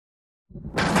Public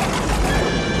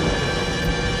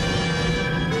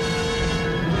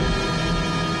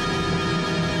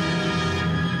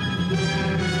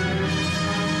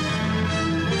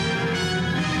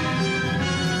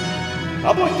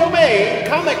Domain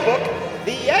Comic Book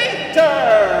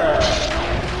Theater!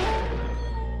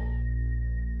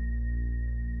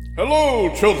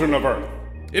 Hello, children of Earth.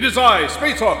 It is I,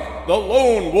 Spacehawk, the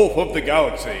lone wolf of the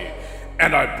galaxy.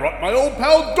 And I brought my old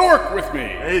pal Dork with me.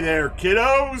 Hey there,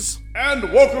 kiddos!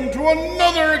 And welcome to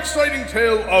another exciting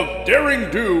tale of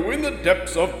daring do in the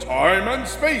depths of time and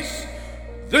space.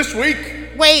 This week...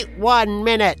 Wait 1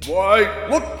 minute. Why,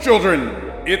 look, children,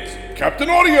 it's Captain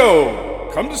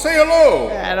Audio. Come to say hello.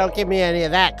 Don't give me any of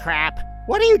that crap.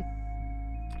 What are you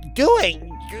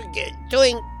doing?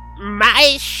 Doing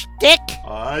my shtick?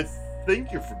 I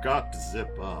think you forgot to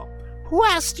zip up. Who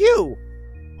asked you?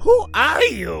 Who are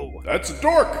you? That's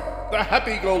Dork, the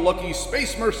happy-go-lucky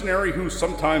space mercenary who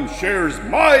sometimes shares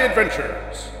my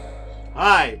adventures.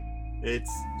 Hi.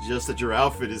 It's just that your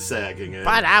outfit is sagging.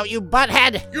 Butt out, you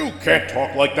butthead! You can't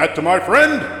talk like that to my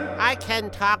friend. I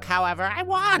can talk however I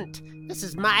want. This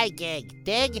is my gig,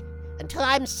 dig? Until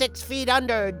I'm 6 feet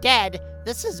under or dead,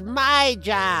 this is my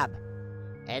job.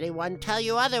 Anyone tell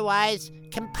you otherwise,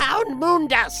 compound moon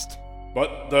dust.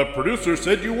 But the producer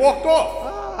said you walked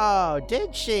off. Oh,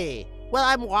 did she? Well,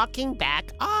 I'm walking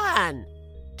back on.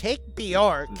 Take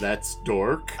Bjork. That's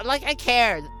Dork. Like I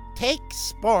care. Take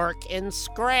Spork and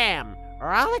Scram, or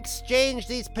I'll exchange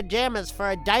these pajamas for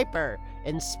a diaper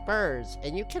and spurs,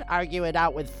 and you can argue it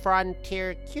out with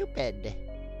Frontier Cupid.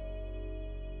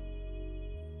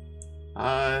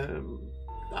 I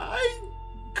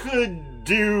could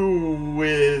do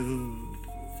with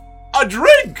a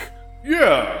drink.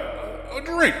 Yeah, a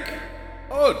drink.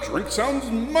 A drink sounds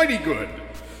mighty good.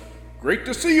 Great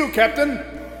to see you, Captain.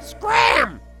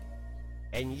 Scram!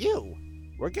 And you,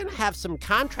 we're gonna have some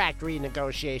contract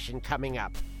renegotiation coming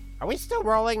up. Are we still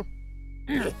rolling?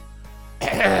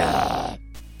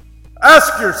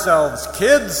 Ask yourselves,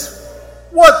 kids.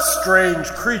 What strange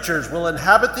creatures will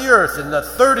inhabit the Earth in the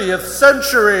 30th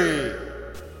century?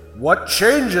 What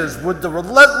changes would the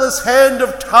relentless hand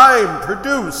of time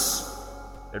produce?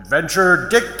 Adventurer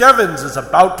Dick Devins is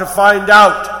about to find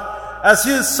out as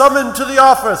he is summoned to the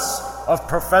office of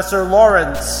Professor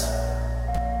Lawrence.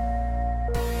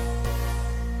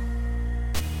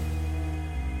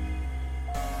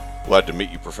 Glad to meet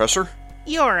you, Professor.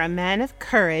 You're a man of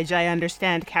courage, I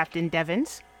understand, Captain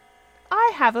Devins.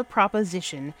 I have a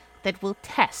proposition that will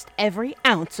test every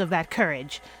ounce of that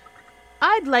courage.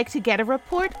 I'd like to get a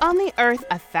report on the Earth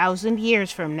 1,000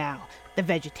 years from now. The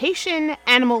vegetation,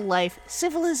 animal life,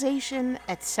 civilization,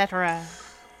 etc.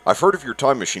 I've heard of your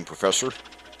time machine, Professor.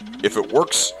 If it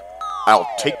works, I'll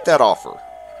take that offer.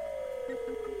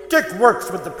 Dick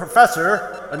works with the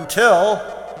professor until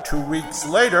 2 weeks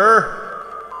later.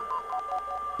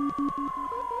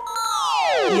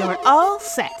 You're all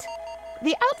set.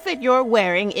 The outfit you're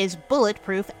wearing is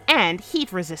bulletproof and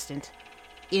heat-resistant.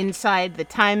 Inside the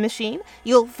time machine,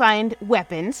 you'll find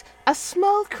weapons, a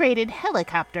small crated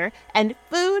helicopter, and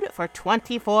food for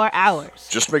 24 hours.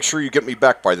 Just make sure you get me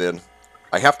back by then.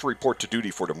 I have to report to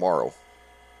duty for tomorrow.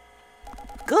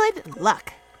 Good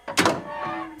luck.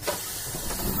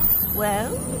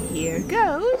 Well, here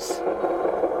goes.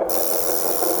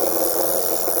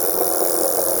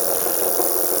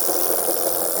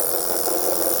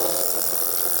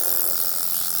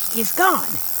 He's gone.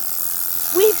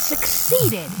 We've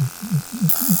succeeded.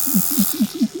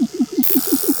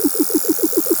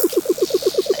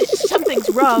 Something's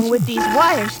wrong with these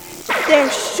wires. They're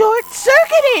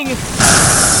short-circuiting.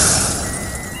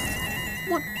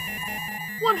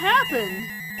 What happened?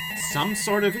 Some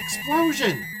sort of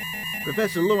explosion.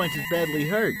 Professor Lawrence is badly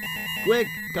hurt. Quick,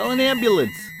 call an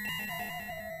ambulance.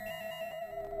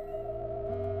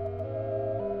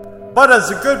 But as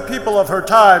the good people of her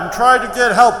time try to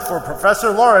get help for Professor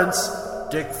Lawrence,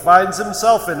 Dick finds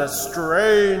himself in a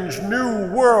strange new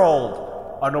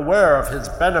world, unaware of his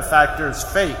benefactor's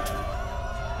fate.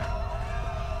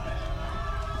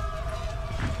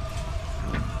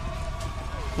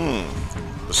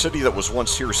 The city that was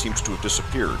once here seems to have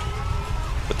disappeared.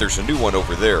 But there's a new one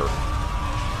over there.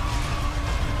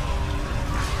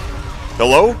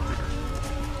 Hello?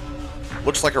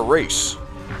 Looks like a race.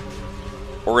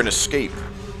 Or an escape.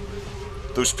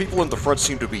 Those people in the front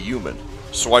seem to be human,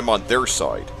 so I'm on their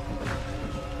side.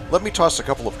 Let me toss a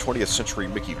couple of 20th century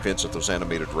Mickey Vince at those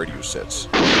animated radio sets.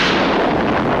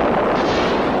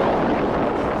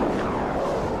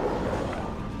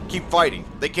 Keep fighting.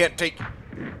 They can't take...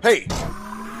 Hey!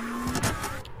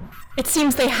 It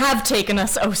seems they have taken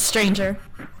us, oh stranger.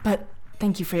 But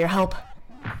thank you for your help.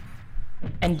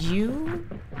 And you?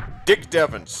 Dick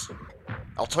Devins.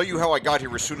 I'll tell you how I got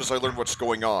here as soon as I learn what's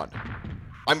going on.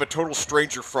 I'm a total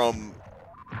stranger from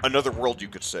another world, you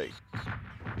could say.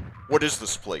 What is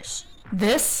this place?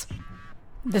 This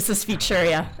is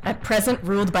Futuria, at present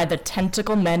ruled by the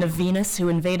tentacle men of Venus who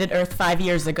invaded Earth 5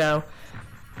 years ago.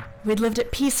 We'd lived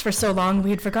at peace for so long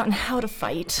we had forgotten how to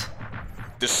fight.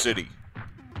 This city.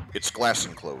 It's glass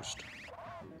enclosed.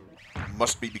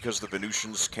 Must be because the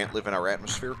Venusians can't live in our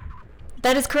atmosphere?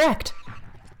 That is correct.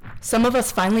 Some of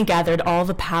us finally gathered all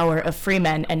the power of free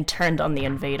men and turned on the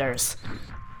invaders.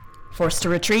 Forced to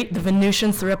retreat, the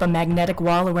Venusians threw up a magnetic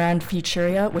wall around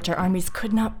Futuria, which our armies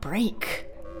could not break.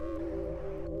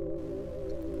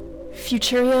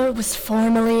 Futuria was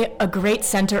formerly a great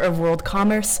center of world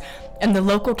commerce and the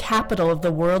local capital of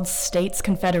the World States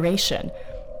Confederation.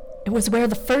 It was where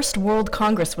the first World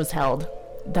Congress was held.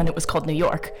 Then it was called New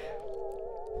York.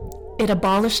 It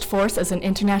abolished force as an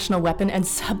international weapon and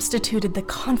substituted the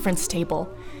conference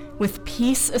table. With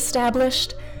peace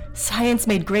established, science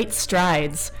made great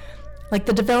strides, like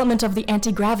the development of the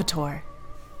anti-gravitor.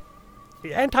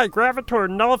 The anti-gravitor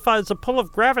nullifies the pull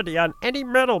of gravity on any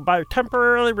metal by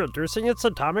temporarily reducing its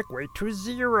atomic weight to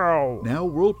 0. Now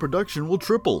world production will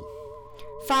triple.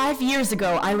 5 years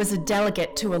ago, I was a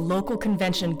delegate to a local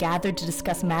convention gathered to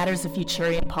discuss matters of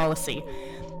Futurian policy.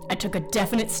 I took a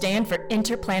definite stand for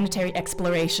interplanetary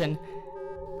exploration.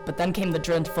 But then came the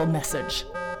dreadful message.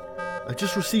 I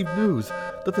just received news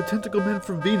that the tentacle men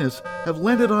from Venus have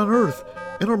landed on Earth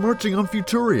and are marching on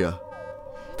Futuria.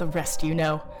 The rest you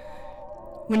know.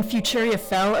 When Futuria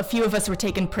fell, a few of us were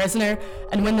taken prisoner,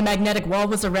 and when the magnetic wall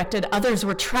was erected, others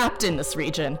were trapped in this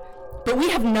region. But we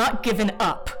have not given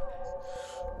up.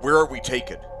 Where are we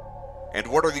taken? And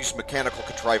what are these mechanical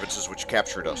contrivances which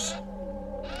captured us?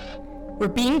 We're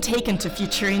being taken to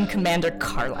Futurian Commander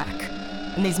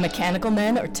Karlak, and these mechanical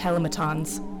men are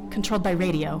telematons, controlled by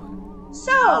radio.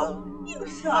 So, you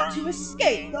thought to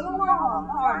escape the long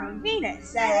arm of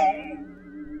Venus, eh?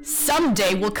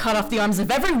 Someday we'll cut off the arms of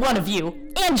every one of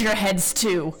you, and your heads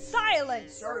too!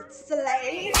 Silence, Earth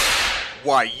slave!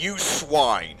 Why, you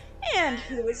swine! And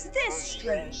who is this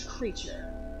strange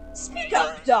creature? Speak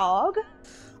up, dog!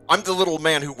 I'm the little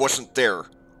man who wasn't there,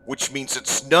 which means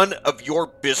it's none of your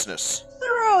business.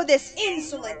 Throw this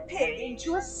insolent pig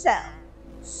into a cell.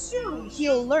 Soon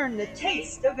he'll learn the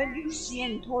taste of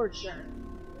Venusian torture.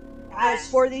 As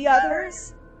for the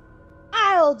others,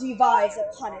 I'll devise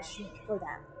a punishment for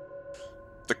them.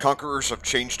 The conquerors have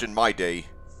changed in my day,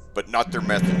 but not their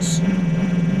methods.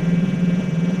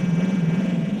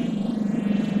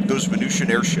 Those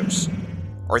Venusian airships,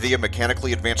 are they a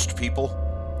mechanically advanced people?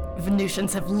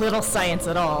 Venusians have little science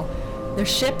at all. Their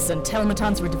ships and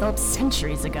telematons were developed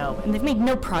centuries ago, and they've made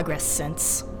no progress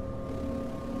since.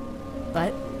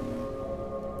 But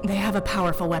they have a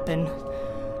powerful weapon.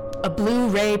 A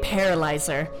blue-ray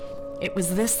paralyzer. It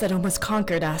was this that almost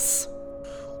conquered us.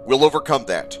 We'll overcome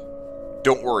that.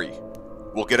 Don't worry.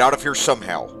 We'll get out of here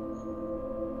somehow.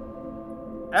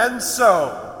 And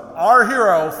so, our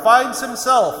hero finds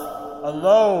himself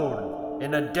alone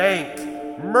in a dank,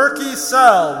 murky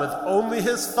cell with only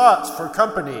his thoughts for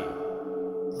company.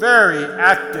 Very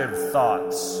active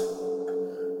thoughts.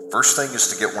 First thing is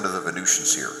to get one of the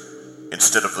Venusians here,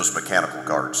 instead of those mechanical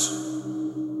guards.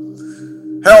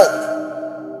 Help!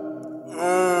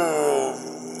 Oh,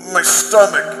 my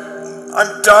stomach.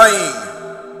 I'm dying.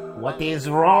 What is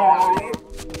wrong?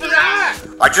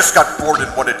 I just got bored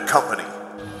and wanted company.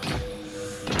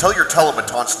 Tell your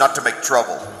telematons not to make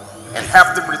trouble, and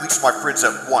have them release my friends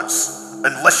at once,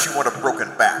 unless you want a broken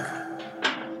back.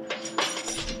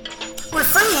 We're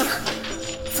free!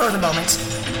 For the moment.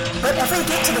 But every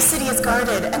gate to the city is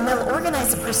guarded, and they'll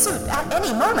organize a pursuit at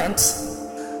any moment.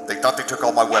 They thought they took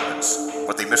all my weapons,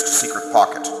 but they missed a secret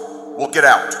pocket. We'll get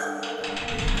out.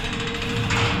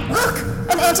 Look!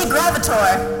 An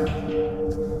anti-gravitor!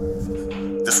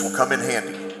 This will come in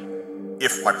handy,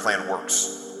 if my plan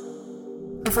works.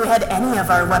 If we had any of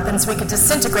our weapons, we could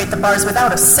disintegrate the bars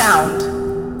without a sound.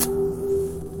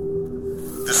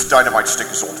 This dynamite stick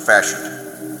is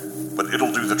old-fashioned, but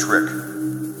it'll do the trick.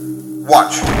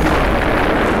 Watch.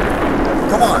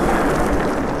 Come on.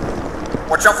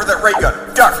 Watch out for that ray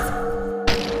gun. Duck!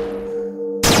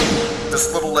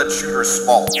 This little lead shooter is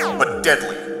small, but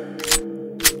deadly.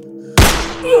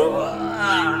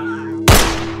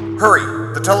 Hurry!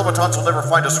 The telematons will never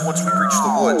find us once we reach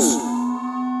the woods.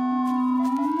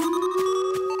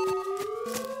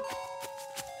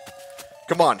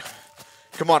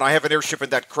 Come on, I have an airship in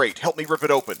that crate. Help me rip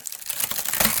it open.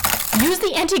 Use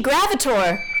the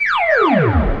anti-gravitor!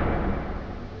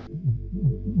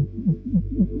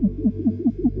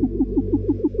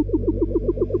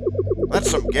 That's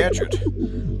some gadget.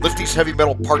 Lift these heavy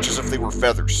metal parts as if they were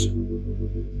feathers.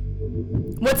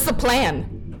 What's the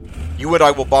plan? You and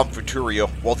I will bomb Futuria,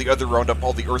 while the other round up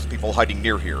all the Earth people hiding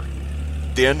near here.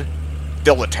 Then,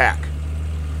 they'll attack.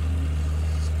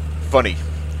 Funny.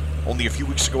 Only a few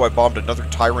weeks ago I bombed another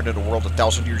tyrant in a world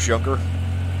 1,000 years younger.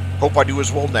 Hope I do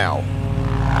as well now.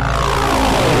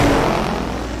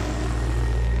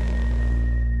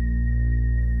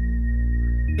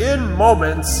 In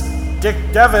moments, Dick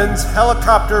Devins'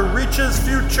 helicopter reaches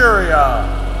Futuria.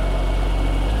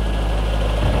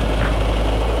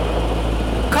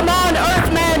 Come on,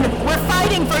 Earthmen! We're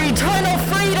fighting for eternal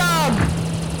freedom!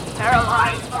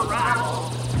 Paralyze the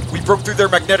rabble! We broke through their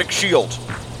magnetic shield.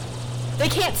 They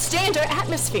can't stand our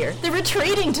atmosphere. They're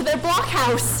retreating to their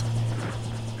blockhouse.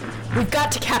 We've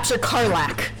got to capture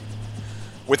Karlach.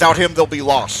 Without him, they'll be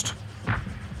lost.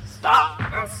 Stop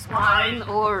the swine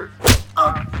or...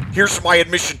 Here's my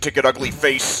admission ticket, ugly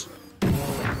face.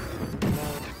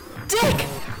 Dick!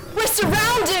 We're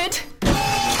surrounded!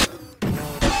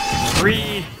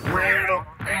 We will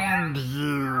end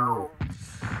you.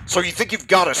 So you think you've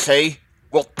got us, hey?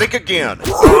 Well, think again.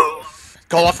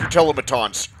 Call off your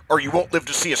telematons, or you won't live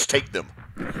to see us take them.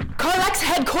 Karlach's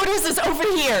headquarters is over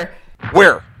here!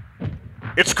 Where?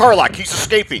 It's Karlach, he's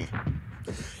escaping.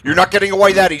 You're not getting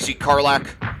away that easy, Karlach.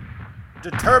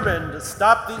 Determined to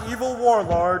stop the evil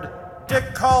warlord,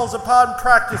 Dick calls upon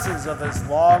practices of his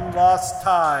long-lost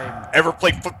time. Ever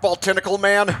played football, Tentacle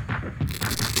Man?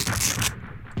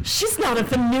 She's not a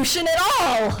Venusian at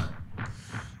all!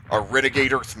 A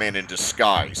renegade Earthman in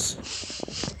disguise.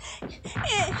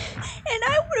 And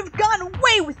I would have gone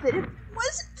away with it if it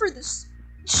wasn't for this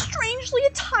strangely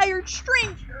attired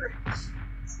stranger.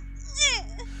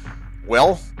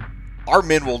 Well, our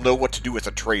men will know what to do with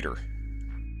a traitor.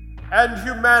 And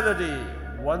humanity,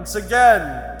 once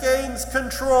again, gains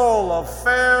control of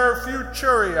fair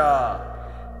Futuria.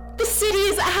 The city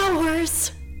is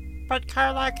ours! But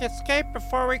Karlach escaped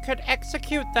before we could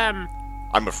execute them.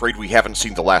 I'm afraid we haven't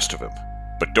seen the last of him,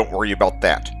 but don't worry about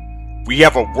that. We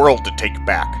have a world to take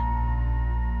back.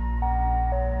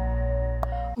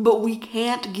 But we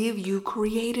can't give you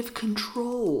creative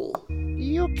control.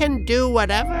 You can do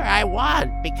whatever I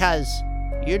want, because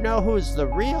you know who's the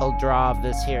real draw of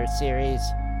this here series.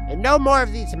 And no more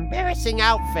of these embarrassing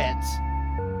outfits.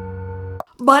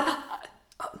 But...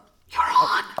 you're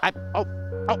on.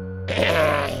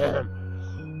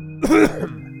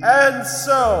 And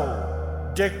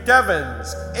so, Dick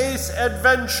Devins, Ace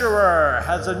Adventurer,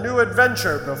 has a new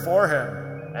adventure before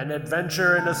him. An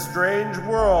adventure in a strange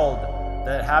world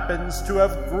that happens to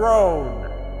have grown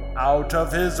out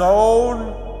of his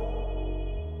own...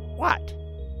 What?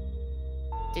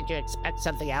 Did you expect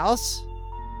something else?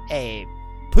 A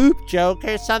poop joke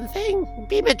or something?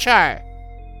 Be mature.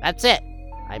 That's it.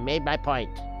 I made my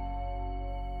point.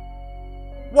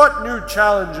 What new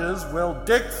challenges will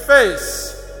Dick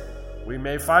face? We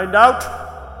may find out,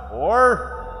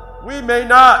 or we may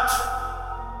not.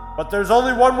 But there's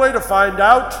only one way to find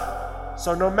out,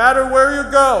 so no matter where you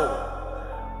go,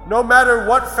 no matter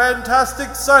what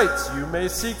fantastic sights you may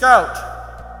seek out,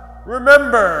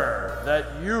 remember that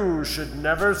you should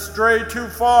never stray too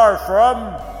far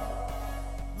from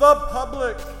the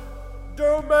public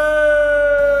domain.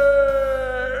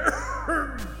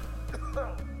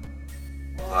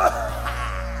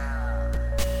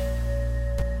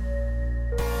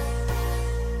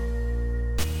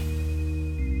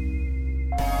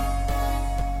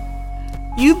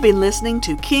 You've been listening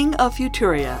to King of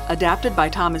Futuria, adapted by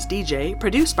Thomas DJ,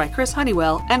 produced by Chris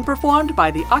Honeywell, and performed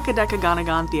by the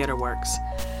Akadekaganagon Theater Works.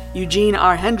 Eugene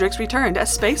R. Hendricks returned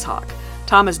as Spacehawk.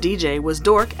 Thomas DJ was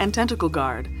Dork and Tentacle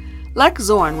Guard. Lex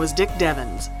Zorn was Dick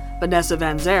Devins. Vanessa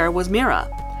Van Zer was Mira.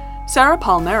 Sarah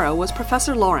Palmero was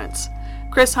Professor Lawrence.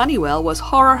 Chris Honeywell was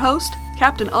Horror Host,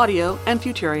 Captain Audio, and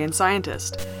Futurian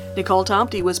Scientist. Nicole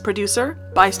Tomte was Producer,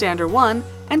 Bystander 1,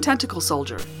 and Tentacle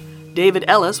Soldier. David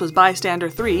Ellis was Bystander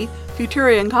 3,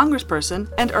 Futurian Congressperson,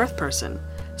 and Earth Person.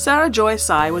 Sarah Joy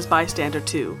Sy was Bystander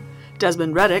 2.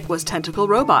 Desmond Reddick was Tentacle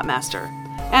Robot Master.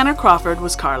 Anna Crawford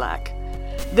was Karlach.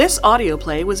 This audio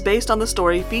play was based on the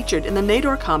story featured in the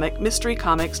Nador comic Mystery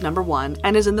Comics #1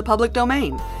 and is in the public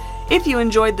domain. If you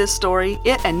enjoyed this story,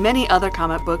 it and many other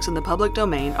comic books in the public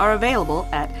domain are available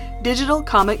at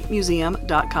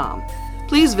digitalcomicmuseum.com.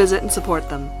 Please visit and support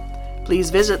them.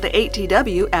 Please visit the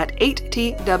 8TW at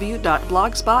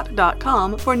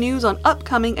 8tw.blogspot.com for news on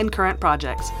upcoming and current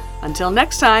projects. Until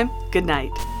next time, good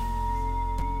night.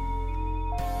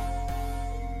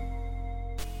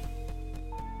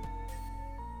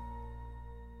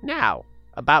 Now,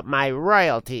 about my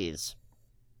royalties.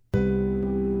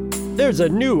 There's a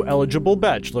new eligible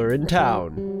bachelor in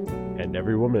town, and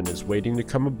every woman is waiting to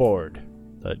come aboard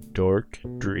the Dork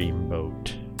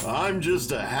Dreamboat. I'm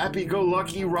just a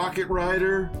happy-go-lucky rocket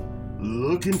rider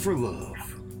looking for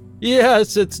love.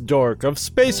 Yes, it's Dork of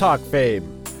Spacehawk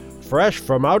fame, fresh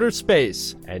from outer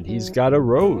space, and he's got a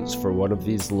rose for one of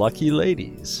these lucky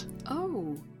ladies.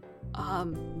 Oh,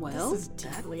 well, This is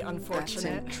deeply unfortunate.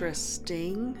 That's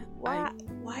interesting. Why are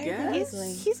they guess.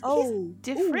 giggling? He's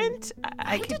different.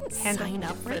 I could didn't handle sign him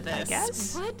up for different, I this.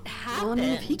 guess. What Well, happened? I mean,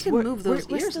 if he can We're- move those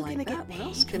we're ears still like gonna that, get what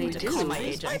else paid. can I he need to do? call my This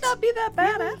agent. might not be that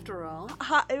bad after all.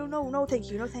 No, thank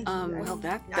you, no, thank you. Well,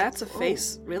 that's a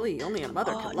face really only a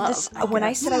mother can love. This, when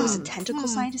I said I was a tentacle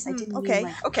scientist, I didn't mean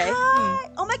like, hi!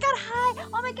 Oh my god, hi!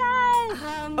 Oh my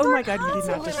god! Oh my god, you did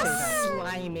not just say that.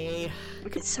 Slimy. I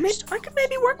could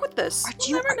maybe work with this.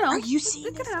 You never know. Are you seeing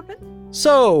It could happen.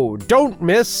 So, don't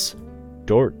miss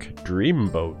Dork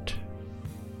Dreamboat.